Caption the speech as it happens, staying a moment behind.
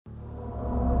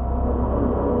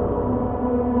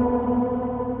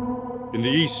In the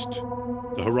east,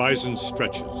 the horizon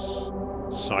stretches,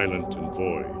 silent and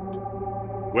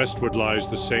void. Westward lies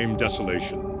the same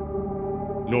desolation.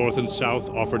 North and south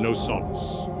offer no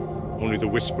solace, only the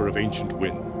whisper of ancient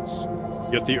winds.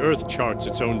 Yet the earth charts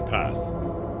its own path.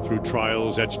 Through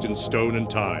trials etched in stone and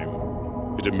time,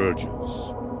 it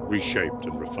emerges, reshaped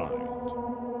and refined.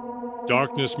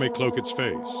 Darkness may cloak its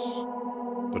face,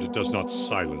 but it does not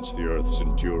silence the earth's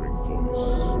enduring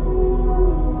voice.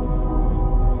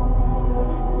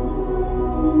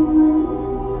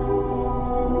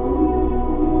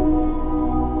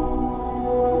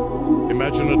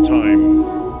 Imagine a time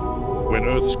when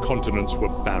Earth's continents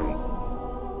were barren,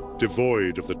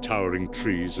 devoid of the towering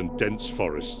trees and dense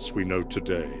forests we know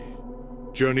today.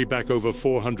 Journey back over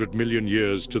 400 million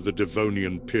years to the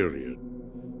Devonian Period,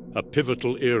 a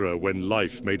pivotal era when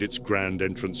life made its grand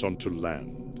entrance onto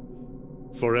land,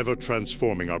 forever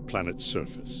transforming our planet's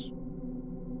surface.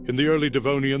 In the early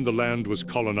Devonian, the land was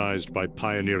colonized by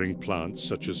pioneering plants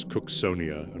such as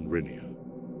Cooksonia and Rhynia.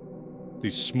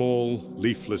 These small,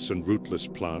 leafless and rootless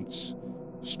plants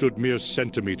stood mere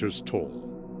centimeters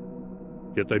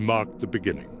tall, yet they marked the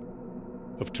beginning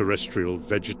of terrestrial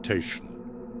vegetation.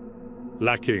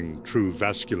 Lacking true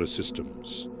vascular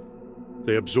systems,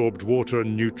 they absorbed water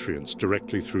and nutrients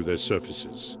directly through their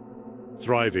surfaces,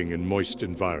 thriving in moist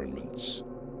environments.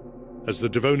 As the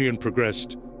Devonian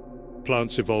progressed,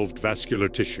 plants evolved vascular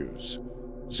tissues,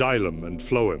 xylem and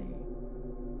phloem,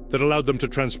 that allowed them to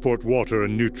transport water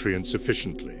and nutrients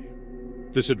efficiently.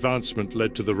 This advancement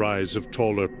led to the rise of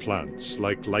taller plants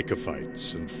like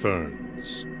lycophytes and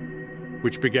ferns,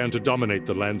 which began to dominate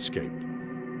the landscape,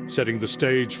 setting the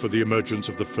stage for the emergence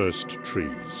of the first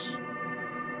trees.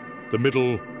 The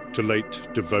Middle to Late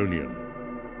Devonian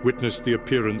witnessed the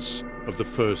appearance of the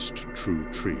first true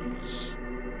trees.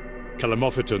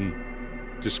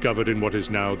 Calamophyton, discovered in what is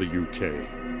now the UK,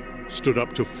 stood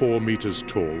up to 4 meters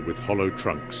tall with hollow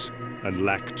trunks and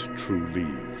lacked true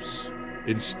leaves.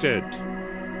 Instead,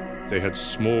 they had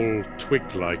small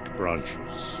twig-like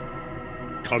branches,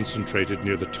 concentrated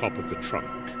near the top of the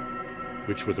trunk,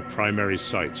 which were the primary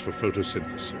sites for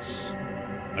photosynthesis.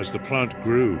 As the plant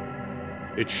grew,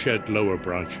 it shed lower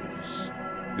branches,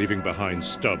 leaving behind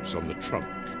stubs on the trunk.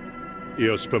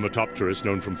 Eospermatopterus,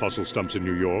 known from fossil stumps in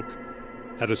New York,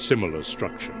 had a similar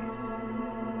structure.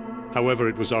 However,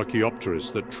 it was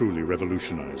Archaeopteris that truly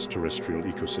revolutionized terrestrial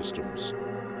ecosystems.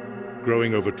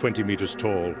 Growing over 20 meters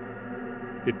tall,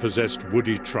 it possessed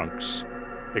woody trunks,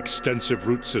 extensive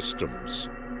root systems,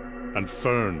 and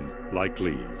fern-like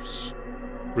leaves,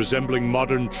 resembling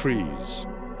modern trees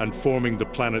and forming the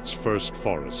planet's first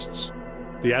forests.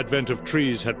 The advent of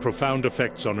trees had profound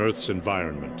effects on Earth's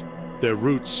environment. Their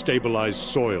roots stabilized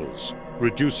soils,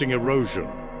 reducing erosion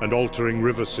and altering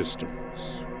river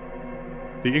systems.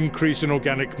 The increase in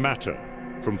organic matter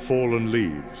from fallen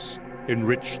leaves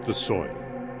enriched the soil,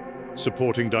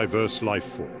 supporting diverse life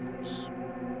forms.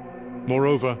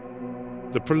 Moreover,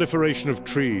 the proliferation of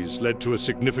trees led to a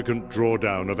significant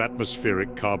drawdown of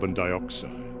atmospheric carbon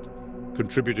dioxide,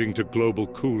 contributing to global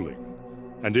cooling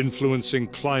and influencing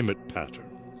climate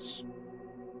patterns.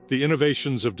 The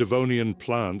innovations of Devonian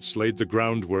plants laid the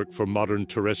groundwork for modern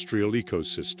terrestrial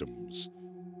ecosystems.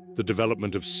 The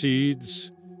development of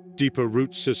seeds, deeper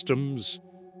root systems,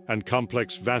 and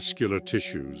complex vascular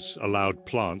tissues allowed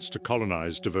plants to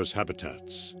colonize diverse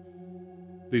habitats.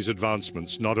 These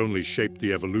advancements not only shaped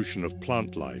the evolution of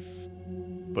plant life,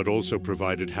 but also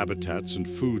provided habitats and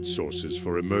food sources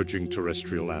for emerging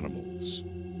terrestrial animals.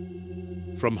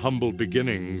 From humble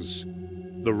beginnings,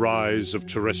 the rise of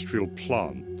terrestrial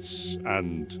plants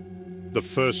and the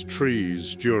first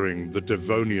trees during the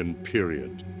Devonian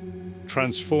Period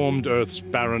transformed Earth's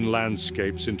barren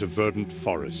landscapes into verdant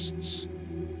forests,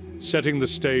 setting the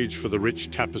stage for the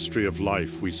rich tapestry of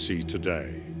life we see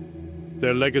today.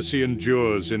 Their legacy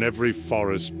endures in every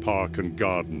forest, park, and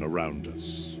garden around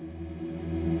us.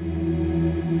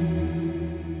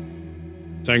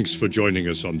 Thanks for joining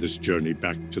us on this journey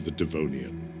back to the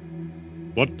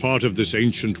Devonian. What part of this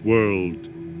ancient world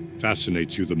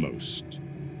fascinates you the most?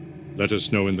 Let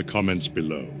us know in the comments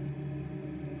below.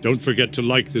 Don't forget to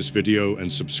like this video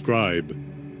and subscribe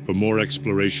for more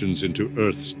explorations into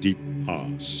Earth's deep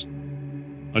past.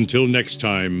 Until next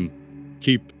time,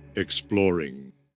 keep exploring.